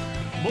restand.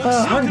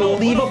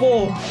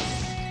 Unbelievable.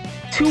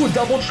 2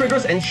 double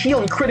triggers and heal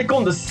and critical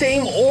in the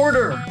same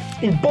order,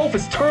 in both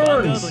his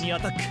turns.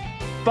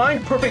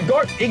 Fine, perfect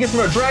guard, Aegis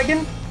Mirror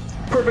Dragon.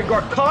 Perfect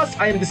guard cost,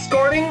 I am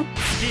discarding.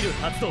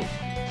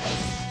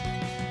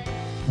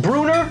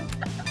 Bruner.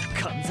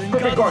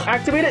 Perfect guard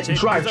activated,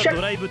 drive check.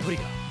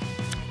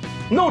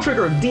 No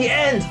trigger, the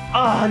end.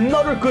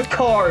 Another good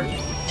card.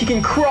 He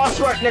can cross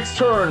right next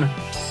turn.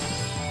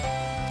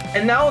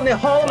 And now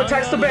Nihalem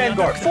attacks the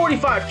Vanguard,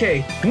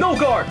 45k. No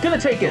guard, gonna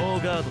take it.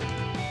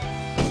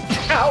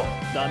 Ow.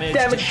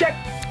 Damage check.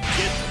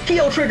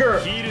 Heal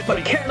trigger,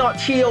 but cannot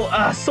heal.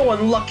 So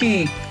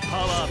unlucky.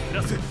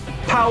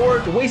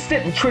 Power, waste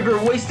it, and trigger,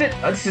 waste it.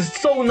 This is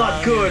so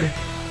not good.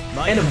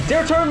 End of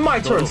their turn, my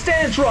turn.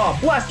 Stand draw,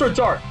 Blaster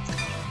Dark.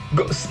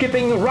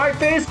 Skipping right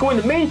phase,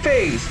 going to main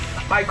phase.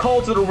 I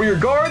call to the rear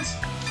guards,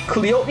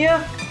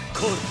 Cleotnia,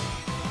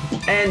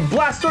 and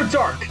Blaster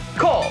Dark.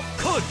 Call.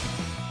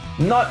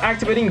 Not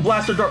activating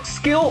Blaster Dark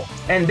skill,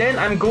 and then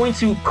I'm going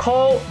to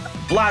call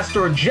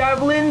Blaster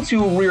Javelin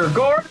to rear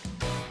guard.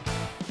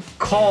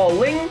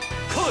 Calling.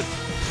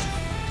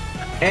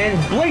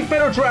 And Blade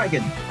Fetter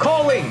Dragon.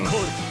 Calling.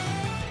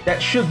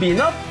 That should be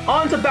enough.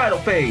 On to battle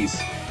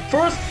phase.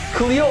 First,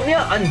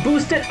 Cleotnia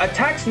unboosted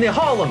attacks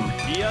Nihalem.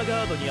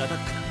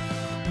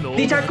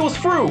 The attack goes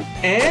through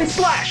and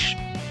slash.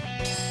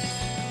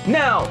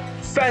 Now,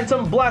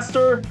 Phantom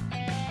Blaster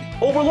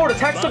Overlord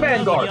attacks the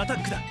Vanguard.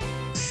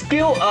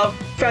 Skill of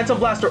Phantom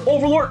Blaster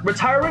Overlord,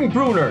 retiring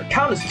Bruner.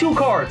 Count as 2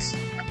 cards.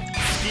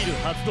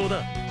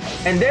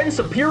 And then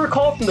superior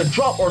call from the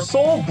Drop or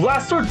Soul,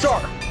 Blaster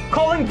Dark.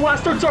 Calling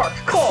Blaster Dark.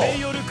 Call.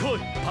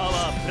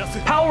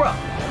 Power up.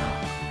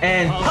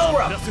 And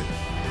power up.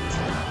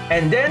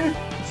 And then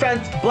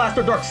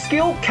Blaster Dark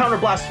skill, Counter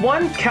Blast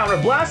 1, Counter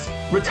Blast,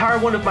 retire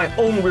one of my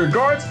own rear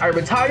guards. I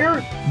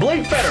retire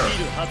Blade Fetter.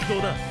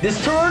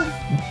 This turn,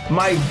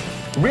 my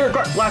rear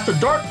guard Blaster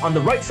Dark on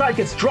the right side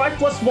gets drive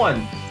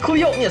 +1.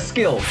 Cleotnia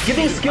skill,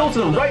 giving skill to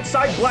the right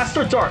side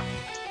Blaster Dark.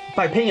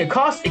 By paying a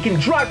cost, it can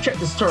drive check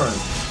this turn.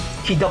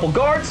 He double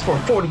guards for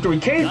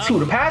 43k, 2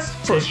 to pass,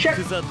 first check.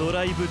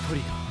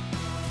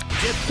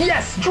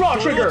 Yes, draw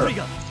trigger.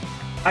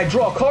 I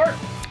draw a card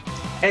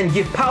and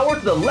give power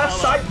to the left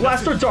side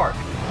Blaster Dark.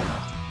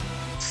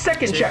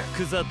 Second check.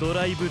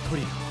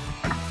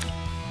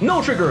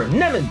 No trigger,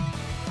 Nemen.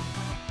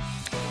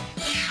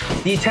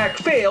 The attack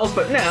fails,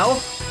 but now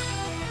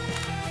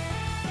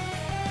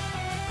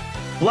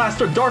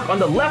Blaster Dark on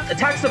the left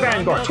attacks the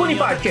Vanguard,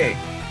 25k.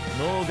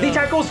 The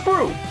attack goes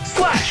through,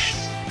 slash.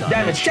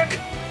 Damage check.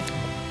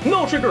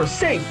 No trigger,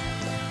 safe.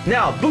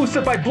 Now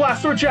boosted by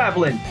Blaster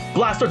Javelin.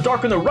 Blaster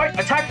Dark on the right,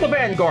 attack the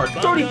Vanguard,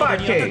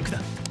 35k.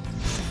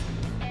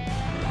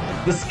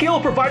 The skill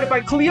provided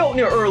by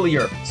Cleotnia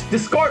earlier.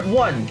 Discard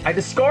 1. I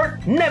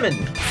discard Nemen.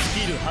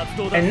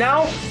 And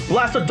now,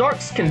 Blaster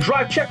Darks can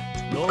drive check.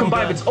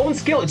 Combine with its own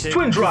skill, it's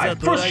Twin Drive.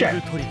 First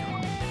check.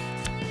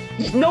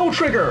 No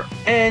trigger.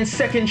 And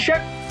second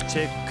check.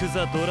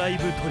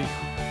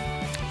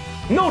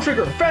 No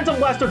trigger. Phantom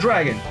Blaster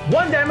Dragon.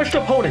 1 damage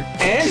to opponent.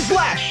 And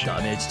slash.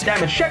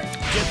 Damage check.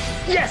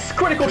 Yes!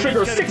 Critical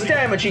trigger. 6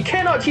 damage. He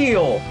cannot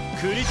heal.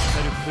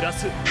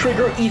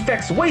 Trigger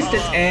effects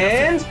wasted.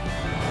 And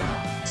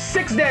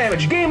 6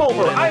 damage. Game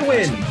over. I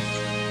win.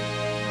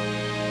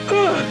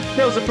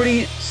 That was a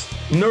pretty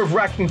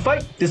nerve-wracking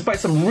fight. Despite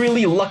some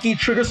really lucky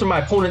triggers from my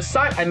opponent's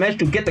side, I managed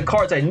to get the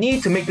cards I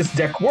need to make this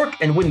deck work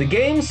and win the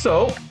game,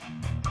 so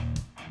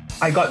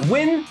I got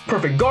win,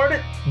 perfect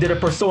guarded, did a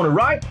Persona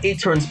Ride, 8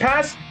 turns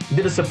pass,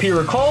 did a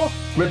Superior Call,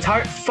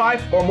 retired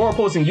 5 or more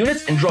opposing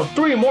units, and draw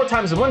 3 or more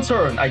times in 1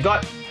 turn. I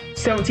got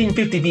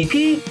 1750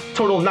 VP,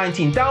 total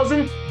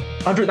 19,000,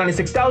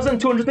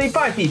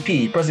 196,285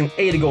 VP. Pressing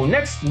A to go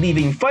next,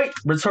 leaving fight,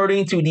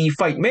 returning to the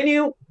fight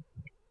menu.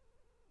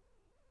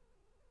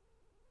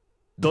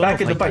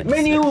 Back in the fight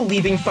menu,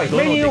 leaving fight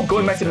menu,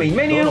 going back to main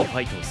menu.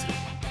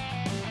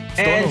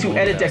 And to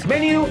edit deck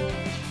menu.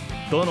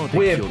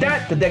 With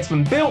that, the deck's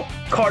been built,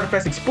 card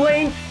effects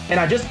explained, and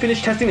I just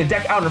finished testing the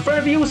deck out in front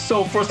of you.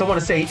 So first I want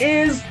to say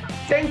is,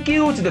 thank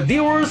you to the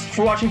viewers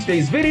for watching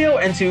today's video,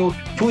 and to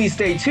please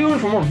stay tuned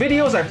for more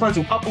videos I plan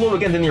to upload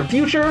again in the near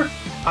future.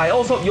 I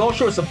also hope you all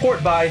show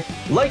support by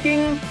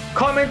liking,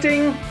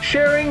 commenting,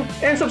 sharing,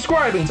 and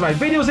subscribing to my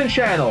videos and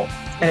channel.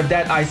 And with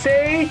that I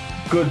say,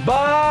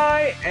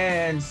 goodbye,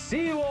 and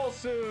see you all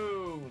soon!